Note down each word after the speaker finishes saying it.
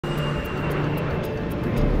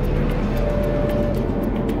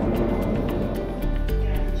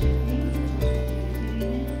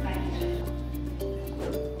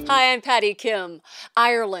Hi, I'm Patty Kim.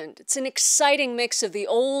 Ireland. It's an exciting mix of the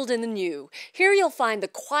old and the new. Here you'll find the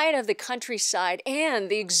quiet of the countryside and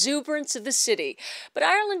the exuberance of the city. But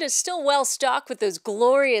Ireland is still well stocked with those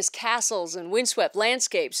glorious castles and windswept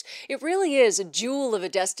landscapes. It really is a jewel of a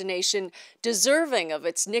destination deserving of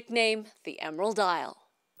its nickname, the Emerald Isle.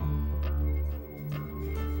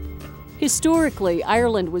 Historically,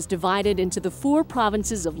 Ireland was divided into the four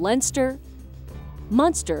provinces of Leinster,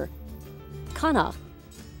 Munster, Connacht,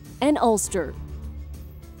 and Ulster.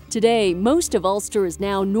 Today, most of Ulster is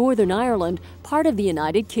now Northern Ireland, part of the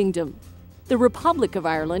United Kingdom. The Republic of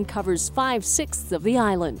Ireland covers 5/6 of the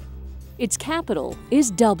island. Its capital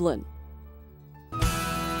is Dublin.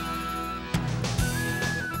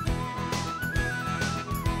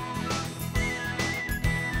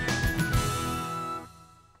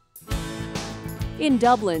 In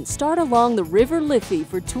Dublin, start along the River Liffey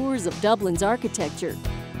for tours of Dublin's architecture.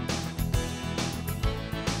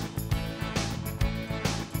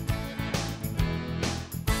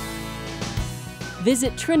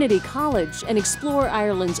 Visit Trinity College and explore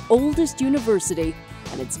Ireland's oldest university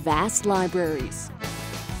and its vast libraries.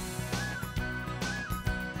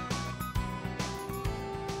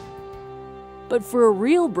 But for a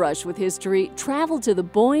real brush with history, travel to the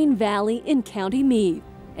Boyne Valley in County Meath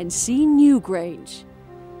and see Newgrange.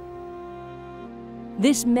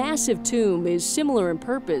 This massive tomb is similar in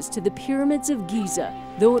purpose to the pyramids of Giza,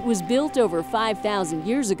 though it was built over 5,000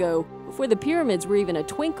 years ago, before the pyramids were even a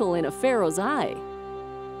twinkle in a pharaoh's eye.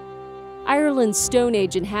 Ireland's Stone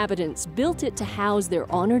Age inhabitants built it to house their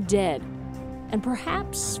honored dead, and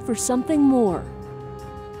perhaps for something more.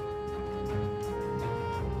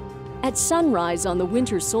 At sunrise on the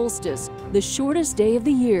winter solstice, the shortest day of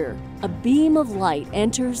the year, a beam of light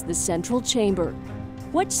enters the central chamber.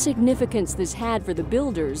 What significance this had for the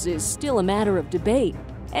builders is still a matter of debate.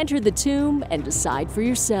 Enter the tomb and decide for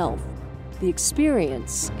yourself. The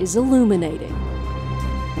experience is illuminating.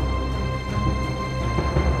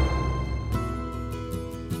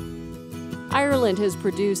 Ireland has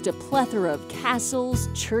produced a plethora of castles,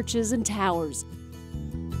 churches, and towers.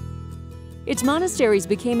 Its monasteries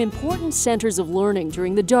became important centers of learning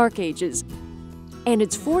during the Dark Ages, and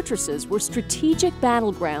its fortresses were strategic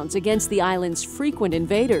battlegrounds against the island's frequent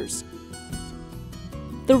invaders.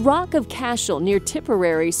 The Rock of Cashel near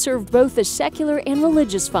Tipperary served both a secular and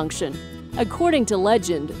religious function. According to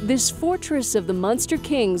legend, this fortress of the Munster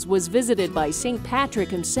kings was visited by St. Patrick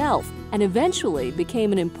himself and eventually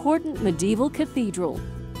became an important medieval cathedral.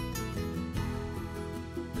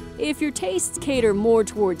 If your tastes cater more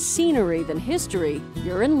towards scenery than history,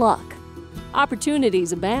 you're in luck.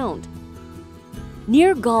 Opportunities abound.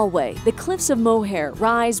 Near Galway, the cliffs of Moher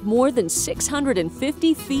rise more than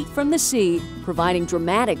 650 feet from the sea, providing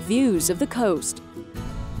dramatic views of the coast.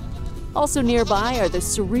 Also nearby are the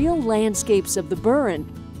surreal landscapes of the Burren,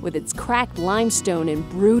 with its cracked limestone and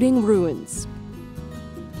brooding ruins.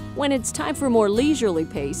 When it's time for a more leisurely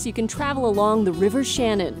pace, you can travel along the River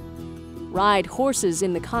Shannon, ride horses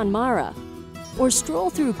in the Connemara, or stroll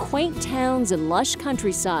through quaint towns and lush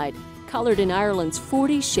countryside colored in Ireland's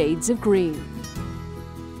 40 shades of green.